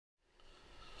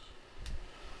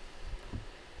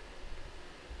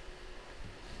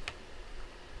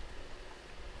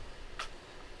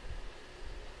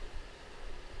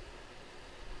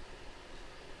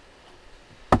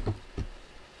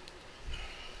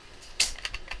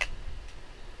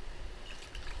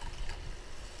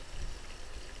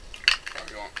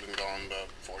been going about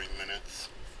 40 minutes.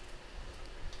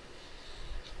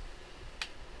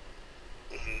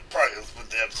 Probably gonna split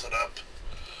the episode up.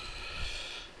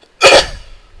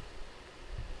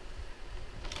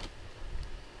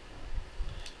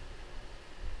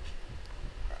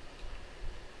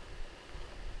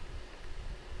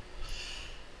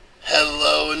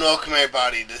 Hello and welcome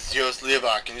everybody, this is Joseph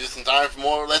Leibach, and just in time for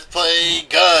more Let's Play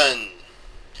Gun!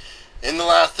 In the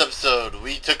last episode,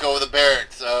 we took over the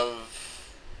barracks of,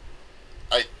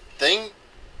 I think,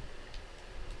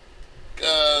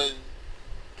 the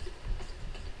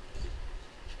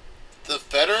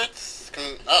Confederates?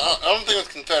 I don't think it was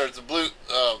Confederates, the blue,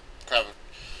 crap.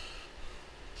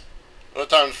 What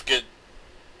time to forget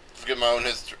my own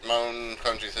history, my own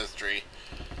country's history.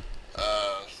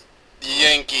 The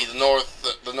Yankees, the North,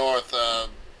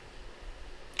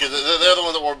 because they're the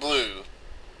ones that wore blue.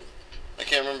 I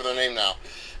can't remember their name now.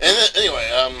 And then, anyway,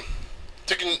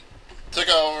 took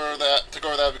over that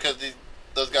because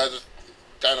those guys are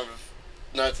kind of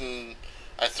nuts, and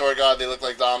I swear to God, they look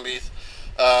like zombies.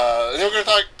 And then we're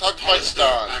gonna talk to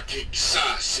Pakistan.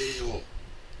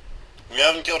 We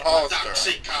haven't killed Hollister,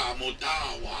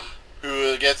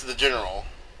 who gets the general.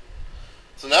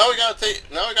 So now we got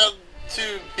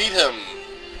to beat him.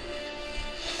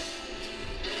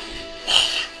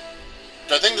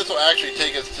 I think this will actually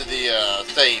take us to the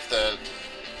safe that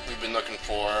we've been looking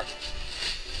for.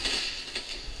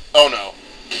 Oh no.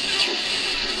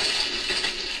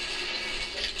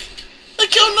 They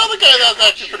killed another guy that was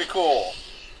actually pretty cool.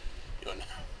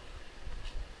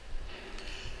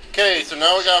 Okay, so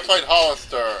now we gotta fight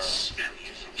Hollister.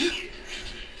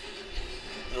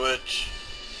 Which...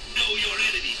 Know your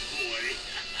enemy, boy.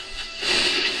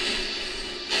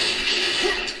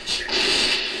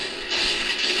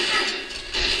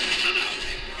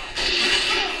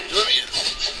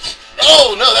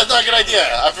 Oh no, that's not a good idea.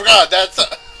 I forgot. I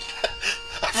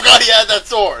forgot he had that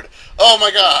sword. Oh my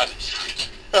god.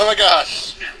 Oh my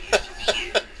gosh.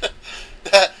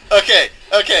 Okay.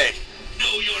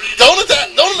 Don't attack.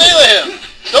 Don't melee him.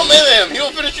 Don't melee him. He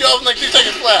will finish you off in like 2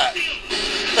 seconds flat.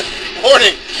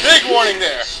 Warning. Big warning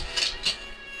there.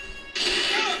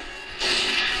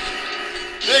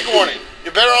 Big warning.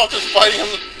 You're better off just fighting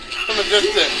him from a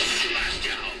distance.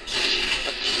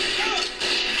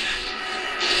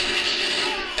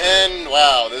 And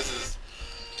wow, this is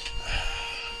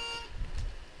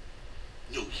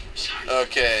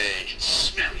okay. I can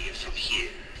smell you from here.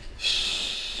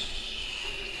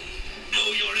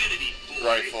 Know your enemy, boy.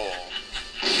 Rifle.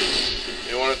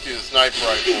 You want to do the sniper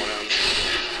rifle on him.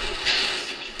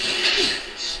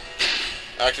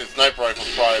 Actually, the sniper rifle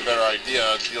is probably a better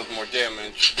idea. It deals more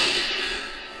damage.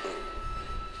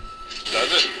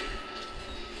 Does it?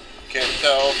 Can't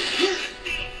tell.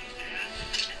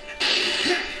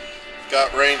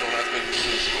 Got range when that's been using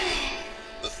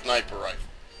the sniper rifle.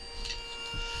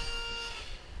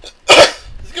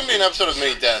 This is gonna be an episode of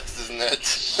many deaths, isn't it?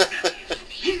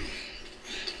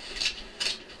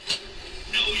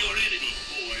 Know your enemy,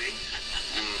 boy.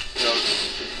 No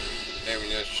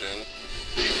ammunition.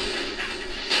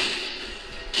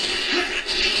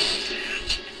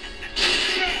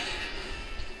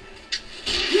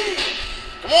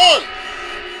 Come on!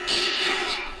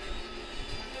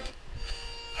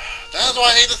 That's why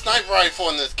I hate the sniper rifle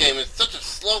in this game. It's such a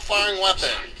slow-firing weapon.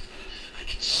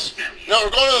 No,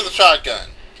 we're going into the shotgun.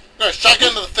 We're going to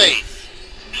shotgun to the face.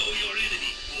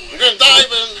 I'm going to die,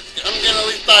 but I'm going to at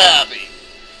least die happy.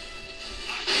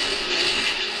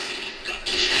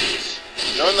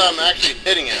 Knowing that I'm actually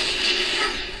hitting him.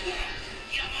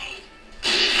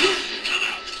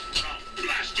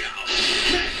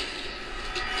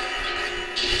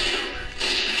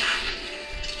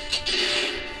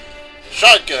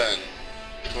 Shotgun.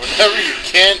 Whenever you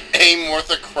can't aim worth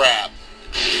a crap.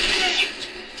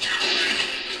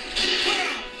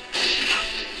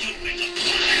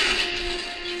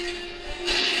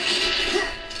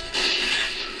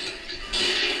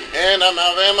 And I'm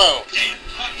out of ammo.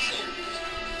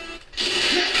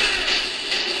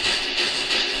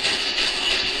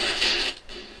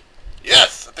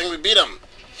 Yes, I think we beat him.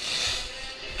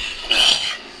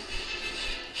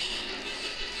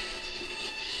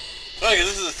 Okay,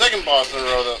 this is the second boss in a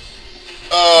row, though.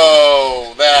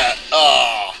 Oh, that.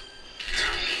 Oh.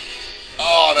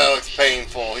 Oh, that looks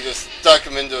painful. He just stuck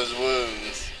him into his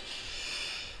wounds.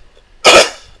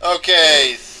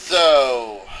 Okay,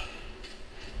 so.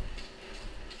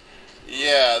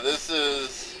 Yeah, this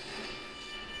is.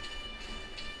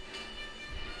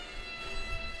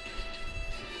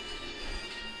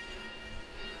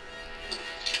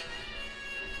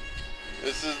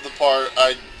 This is the part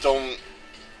I don't.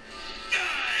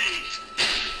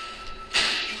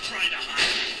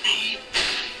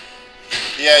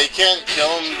 Yeah, you can't kill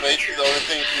him. Basically, the only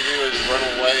thing you can do is run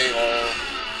away or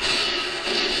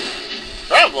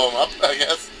try to blow him up, I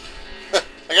guess.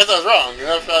 I guess I was wrong. You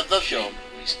never thought does kill him.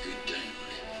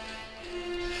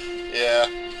 Yeah.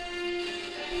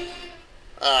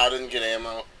 Ah, I didn't get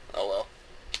ammo. Oh well.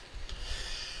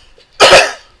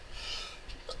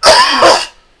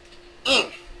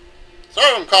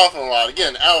 Sorry I'm coughing a lot.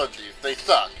 Again, allergies. They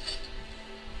suck.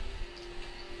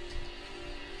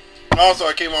 Also,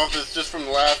 I came off this just from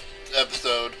the last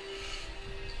episode.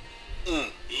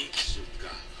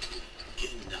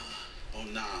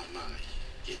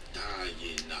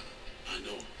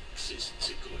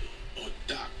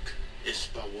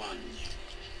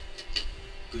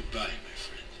 Goodbye, my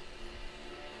friend.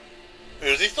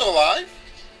 Is he still alive?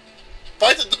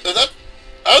 Is that?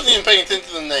 I wasn't even paying attention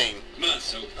to the name.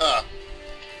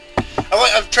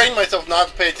 I've trained myself not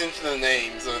to pay attention to the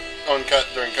names during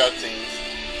cutscenes.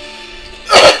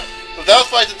 If that was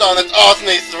Fight Dawn, that's awesome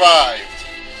they survived.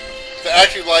 To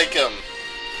actually like him.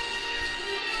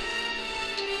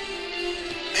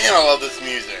 Man, I love this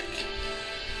music.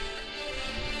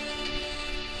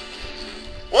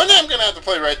 One day I'm gonna have to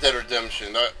play Red Dead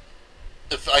Redemption,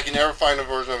 if I can ever find a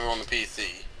version of it on the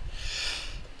PC.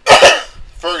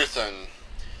 Ferguson.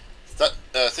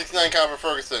 69 caliber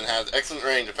Ferguson has excellent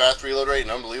range, a fast reload rate,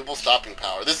 and unbelievable stopping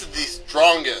power. This is the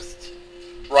strongest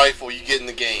rifle you get in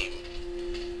the game.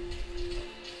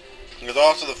 It's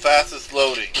also the fastest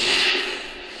loading.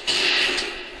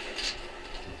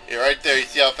 Yeah, right there, you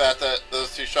see how fast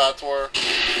those two shots were?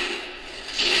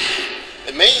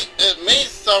 It may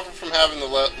suffer from having the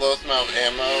lowest amount of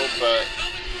ammo, but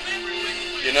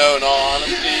you know, in all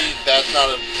honesty, that's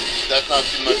not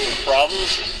too much of a problem.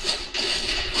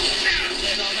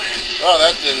 Oh,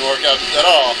 that didn't work out at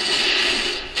all.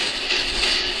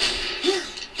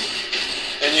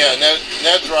 And yeah,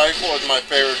 Ned's rifle is my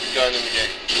favorite gun in the game.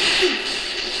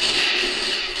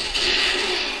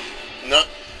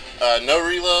 No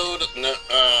reload, no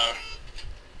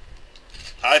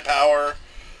high power.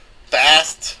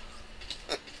 Fast.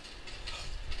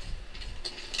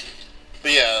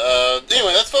 But yeah,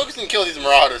 anyway, let's focus and kill these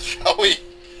marauders, shall we?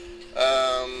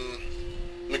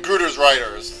 Magruder's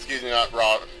Riders. Excuse me, not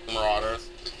marauders.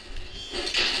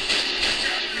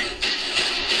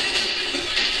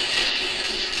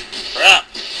 Crap!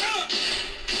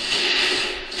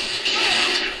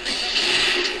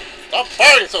 Stop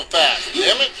firing so fast,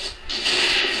 damn it!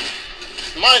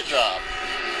 It's my job.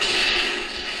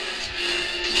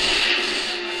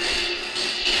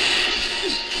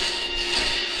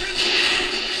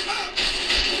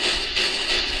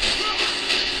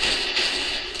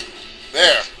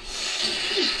 There.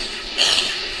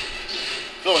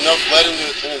 Feel enough lead in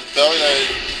his belly that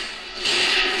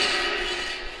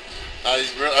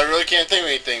I really can't think of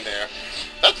anything there.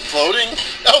 That's floating?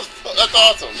 That's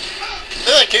awesome.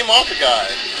 Then that came off the guy.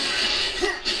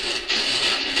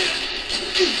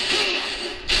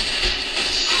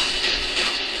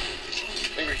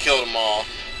 I think we killed them all.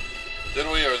 Did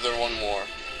we, or is there one more?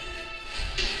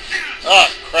 Ah,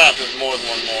 crap, there's more than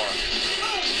one more.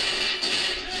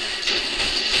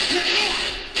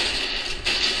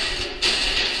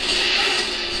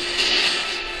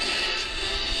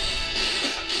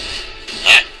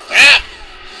 Ah, crap!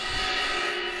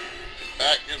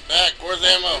 Get back, where's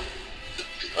ammo?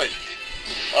 Wait,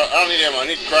 I don't need ammo, I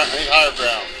need higher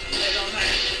ground.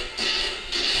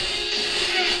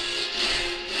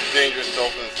 It's dangerous to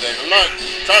open the safe. I'm not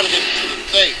trying to get to the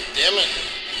safe, damn it.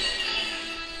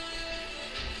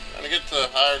 Trying to get to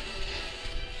higher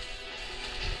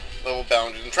level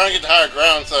boundaries. I'm trying to get to higher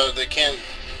ground so they can't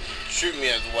shoot me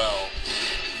as well.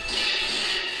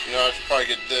 You know, I should probably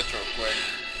get this real quick.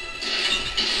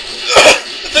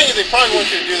 The thing is, they probably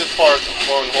want you to do this part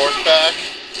on horseback.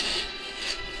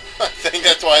 I think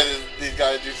that's why these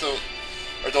guys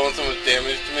are doing so much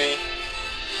damage to me.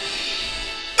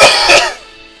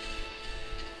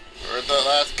 Where's that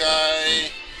last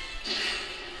guy?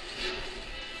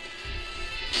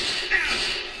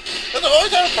 I've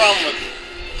always had a problem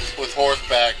with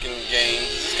horseback in games.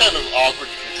 It's kind of awkward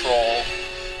to control.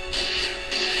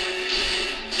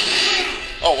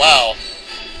 Oh wow.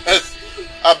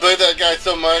 I played that guy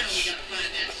so much.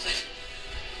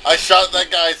 I shot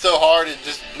that guy so hard it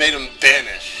just made him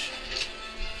vanish.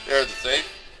 There's the safe.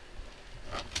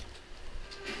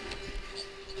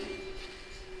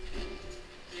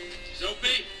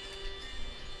 Soapy,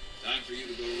 time for you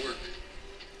to go to work.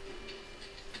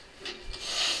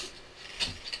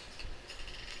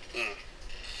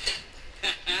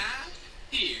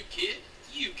 Here, kid,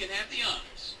 you can have the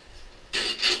honors.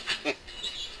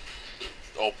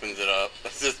 Opens it up.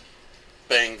 Just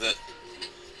bangs it.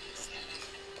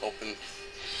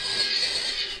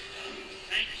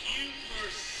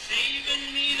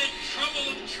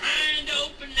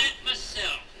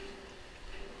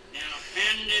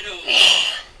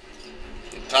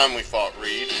 time we fought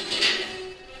Reed.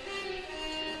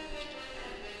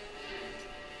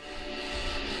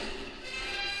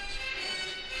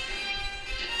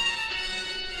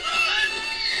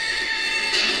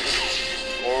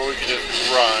 Or we could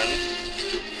just run.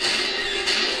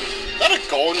 Is that a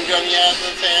golden gun he has in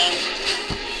his hand?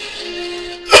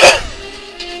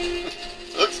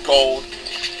 Looks gold.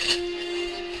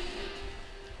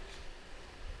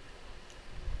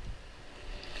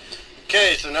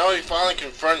 Okay, so now we finally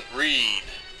confront Reed.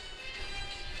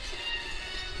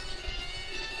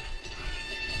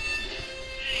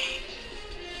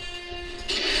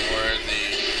 Where is he?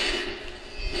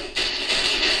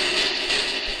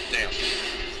 Damn.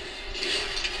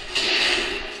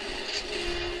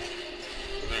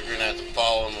 We're gonna have to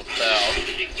follow him about.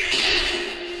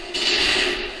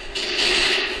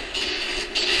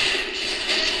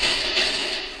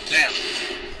 Damn.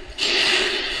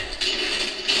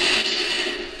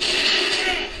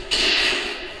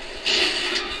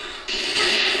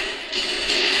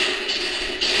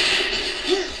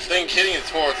 I think hitting his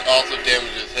horse also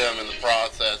damages him in the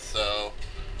process, so...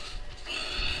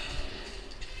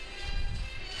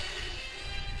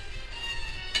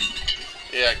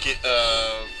 Yeah, cause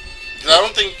I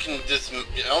don't think you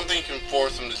can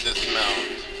force him to dismount.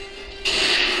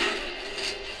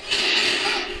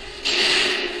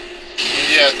 And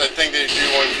yes, I think they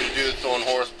do want you to do this on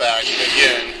horseback.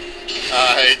 Again,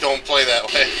 I don't play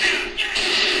that way.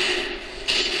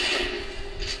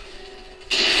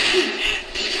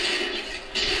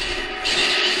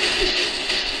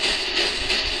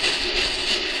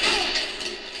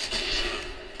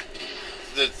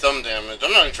 Did some damage.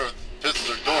 I'm not even sure if the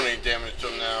pistols are doing any damage to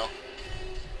him now.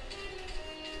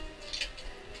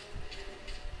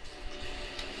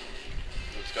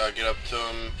 Just gotta get up to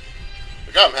him.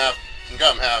 I got him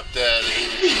half dead.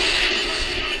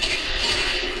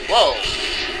 Whoa!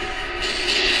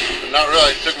 Not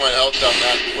really. I took my health down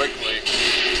that quickly.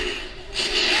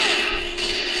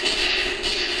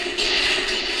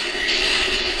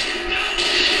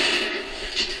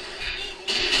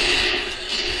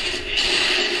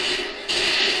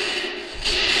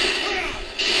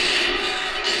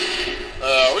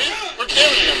 We're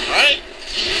damaging him, right?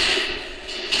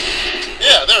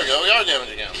 Yeah, there we go. We are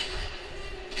damaging him.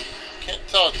 Can't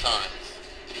tell at times.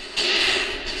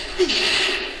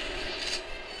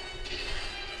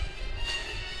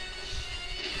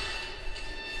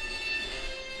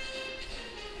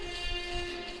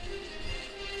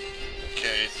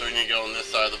 Okay, so we need to go on this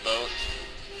side of the boat.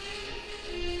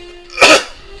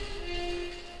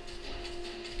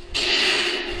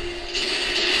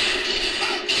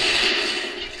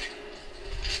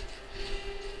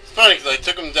 It's funny because I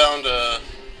took him down to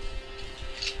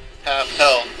half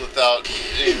health without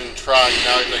even trying.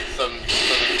 Now he's like suddenly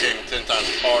became 10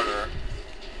 times harder.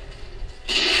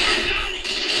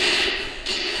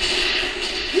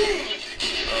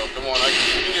 Oh, come on, I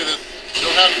can do this. You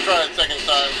don't have to try it a second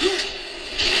time.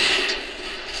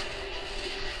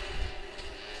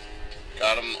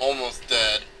 Got him almost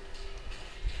dead.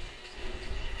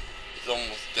 He's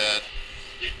almost dead.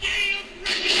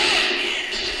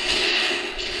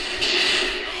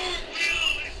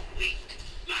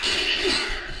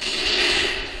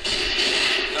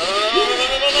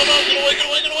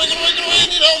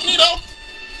 Need help!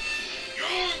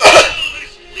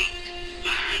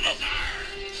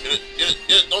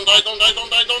 Get it, don't die,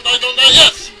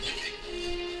 yes!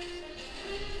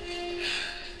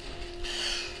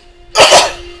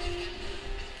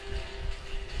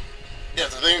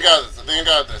 Yes, I think I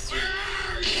got this,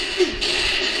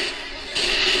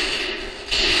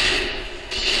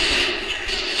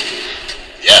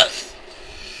 Yes!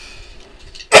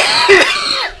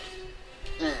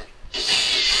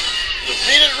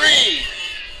 Defeated Reed!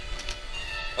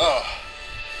 Oh.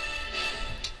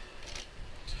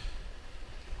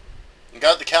 And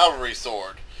got the cavalry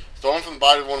sword. Stolen from the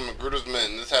body of one of Magruder's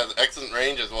men. This has excellent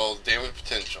range as well as damage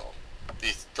potential. The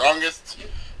strongest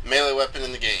melee weapon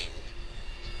in the game.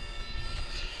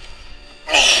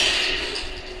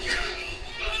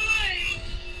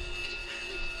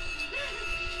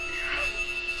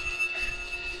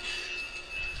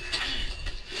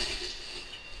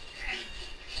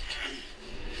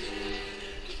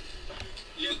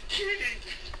 You kidding?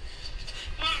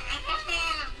 I'm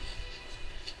unarmed.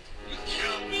 You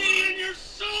killed me and your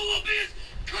soul will be as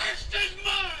cursed as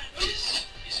mine. This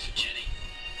is for Jenny.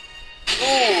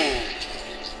 Ooh.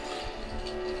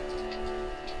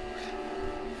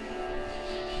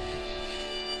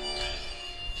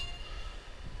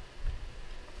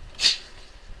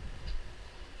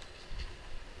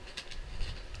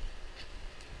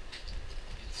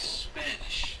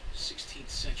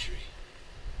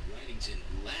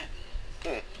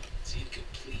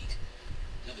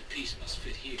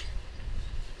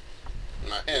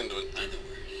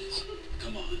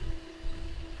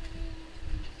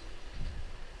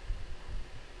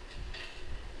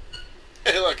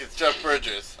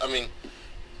 Enchantress. I mean,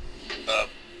 God,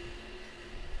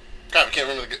 I can't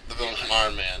remember the villain from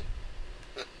Iron Man.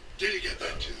 Did you get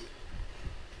that too?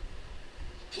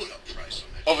 Put a price on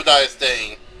that. Obadiah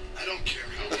Stane. I don't care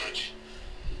how much.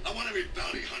 I want every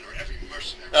bounty hunter, every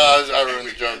mercenary. I ruined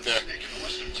the joke there.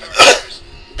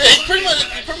 Yeah, he pretty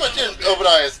much is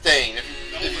Obadiah Stane.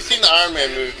 If you've seen the Iron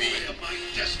Man movie,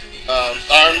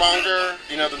 Ironmonger,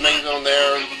 you know, the main villain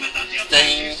there,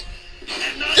 Stane.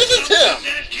 This is him!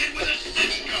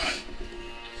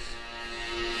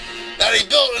 That he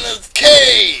built in his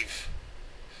cave!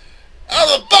 Out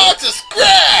of a box of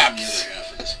scraps!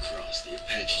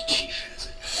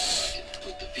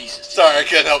 Sorry, I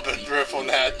can't help but riff on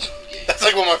that. That's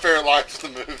like one of my favorite lines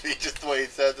from the movie, just the way he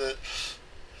says it.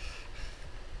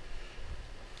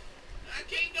 I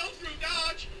can't go through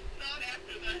Dodge, not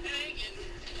after the hanging.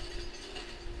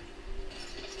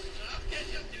 I'll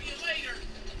catch up to you later.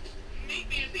 Meet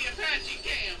me at the Apache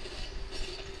camp.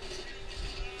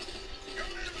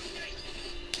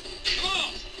 Come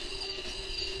on!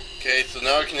 Okay, so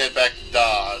now we can head back to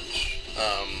Dodge.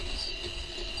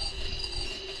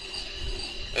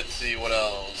 Let's see what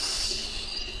else.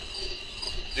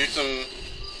 Do some.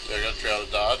 There we go, trail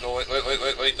to Dodge. Oh, wait.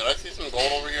 Did I see some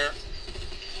gold over here?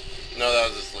 No, that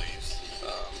was the sleeves.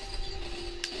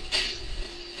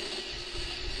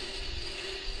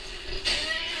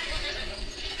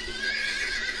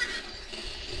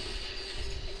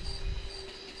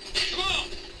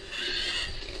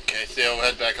 Okay, so we'll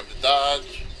head back up to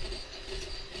Dodge.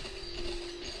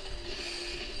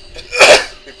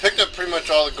 We picked up pretty much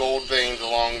all the gold veins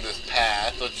along this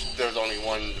path, which there's only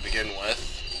one to begin with.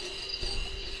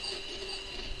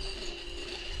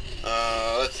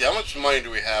 Let's see, how much money do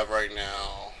we have right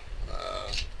now?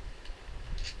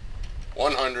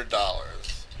 $100.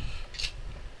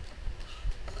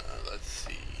 Let's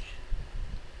see.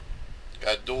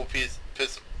 Got dual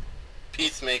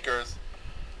peacemakers.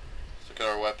 Let's look at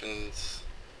our weapons.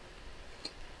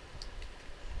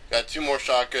 Got 2 more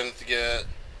shotguns to get.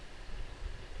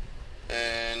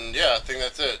 And yeah, I think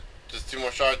that's it. Just 2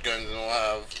 more shotguns and we'll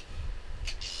have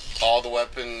all the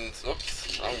weapons.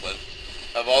 Oops, wrong button.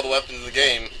 Have all the weapons in the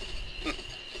game.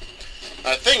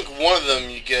 I think one of them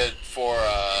you get for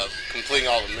completing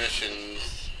all the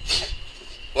missions.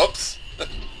 Whoops.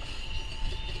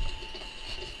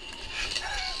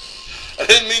 I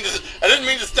didn't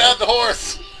mean to stab the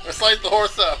horse or slice the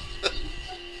horse up.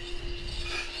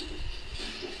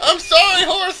 I'm sorry,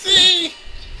 horsey.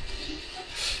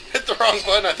 Hit the wrong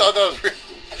button. I thought that was.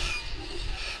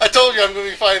 I told you I'm going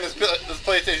to be fighting this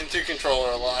PlayStation 2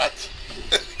 controller a lot.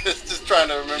 It's just trying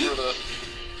to remember the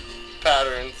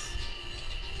patterns.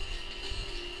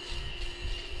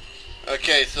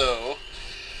 Okay, so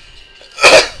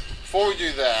before we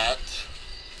do that,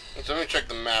 so let me check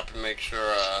the map and make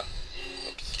sure.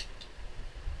 Oops.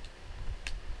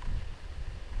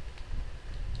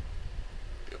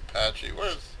 The Apache.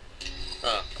 Where's?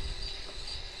 Huh.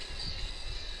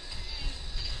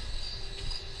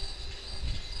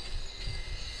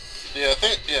 Yeah, I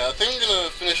think I'm gonna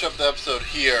finish up the episode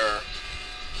here.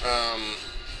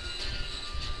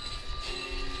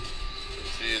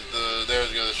 Let's see,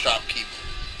 there's the shopkeep.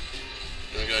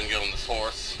 I'm gonna go ahead and get on this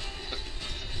horse.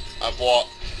 I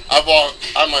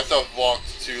myself walked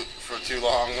for too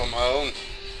long on my own.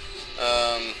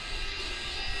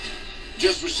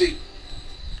 Just received.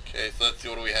 Okay, so let's see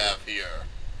what do we have here.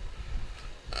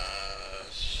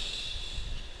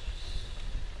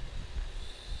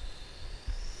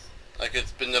 I could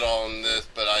spend it all on this,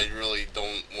 but I really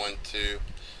don't want to.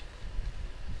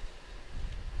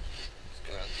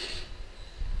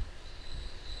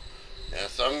 Yeah,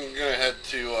 so I'm gonna head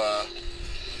to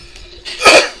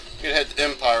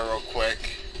Empire real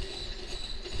quick.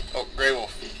 Oh, Grey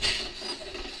Wolf.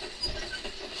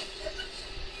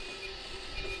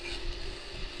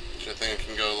 I think I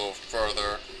can go a little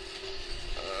further.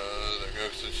 There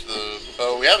goes switch the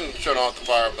bow. We haven't shown off the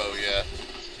fire bow yet.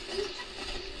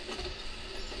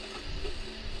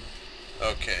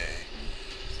 Okay,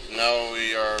 now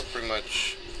we are pretty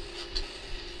much.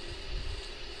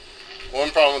 One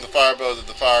problem with the fire bow is that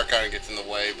the fire kind of gets in the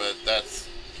way, but that's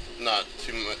not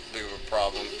too much big of a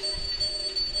problem.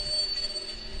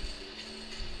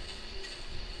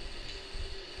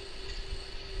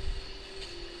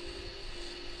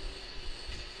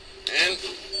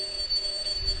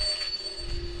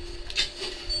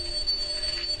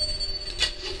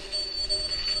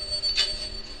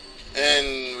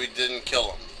 And we didn't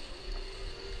kill him.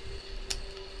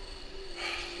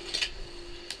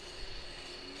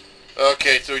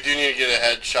 Okay, so we do need to get a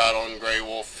headshot on Grey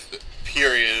Wolf,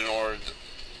 period, in order to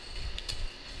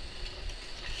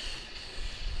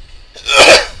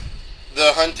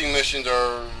the hunting missions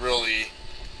are really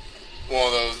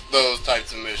one of those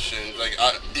types of missions. Like,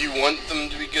 do you want them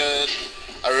to be good?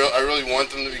 I really want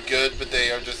them to be good, but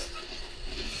they are just,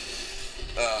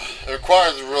 it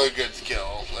requires a really good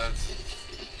skill.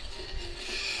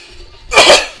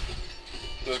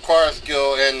 It requires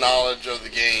skill and knowledge of the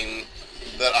game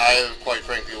that I have, quite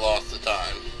frankly, lost the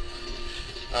time.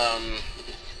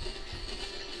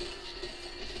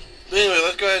 But anyway,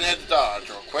 let's go ahead and head to Dodge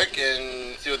real quick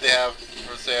and see what they have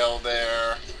for sale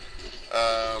there.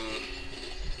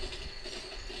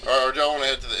 Or do I want to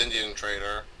head to the Indian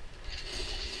Trader?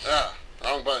 Ah,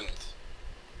 wrong buttons.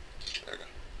 There we go.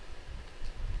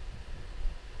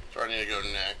 So I need to go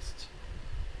next.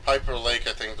 Piper Lake,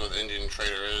 I think, is what the Indian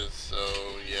Trader is, so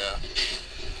yeah.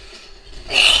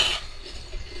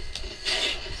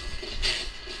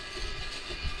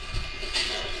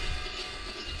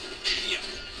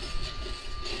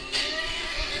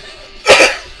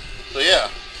 So yeah,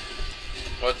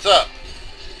 what's up?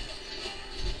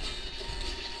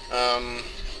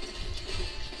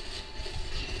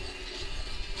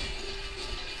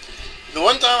 The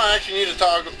one time I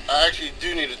actually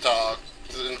do need to talk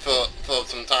and fill up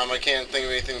some time. I can't think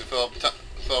of anything to fill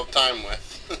up time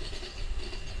with.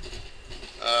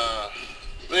 But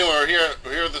anyway, we're here at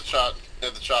the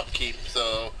shopkeep,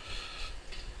 so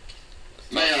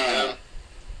man.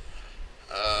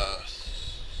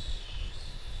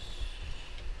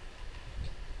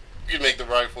 You can make the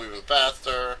rifle even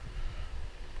faster.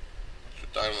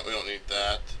 We don't need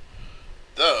that.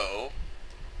 Though,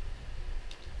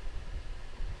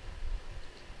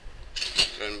 go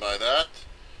ahead and buy that.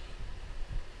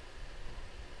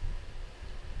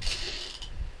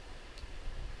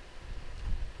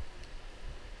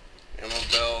 Ammo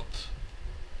belt.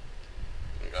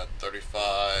 We got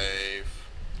 35.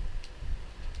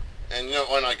 And you know,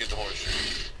 why not get the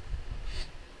horseshoe?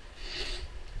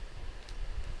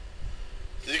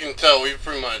 As you can tell, we're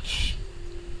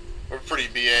pretty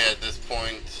BA at this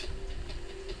point.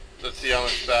 Let's see how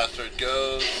much faster it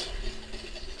goes.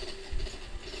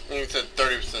 I think it said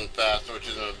 30% faster, which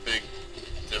isn't a big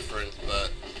difference,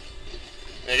 but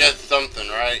I guess it's something,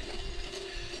 right?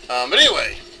 But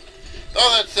anyway, with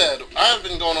all that said, I've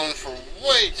been going on for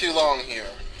way too long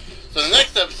here. So the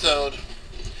next episode,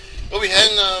 we'll be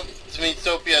heading to meet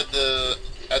Soapy at the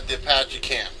Apache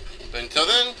camp. But until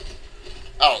then,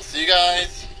 I'll see you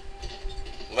guys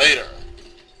later.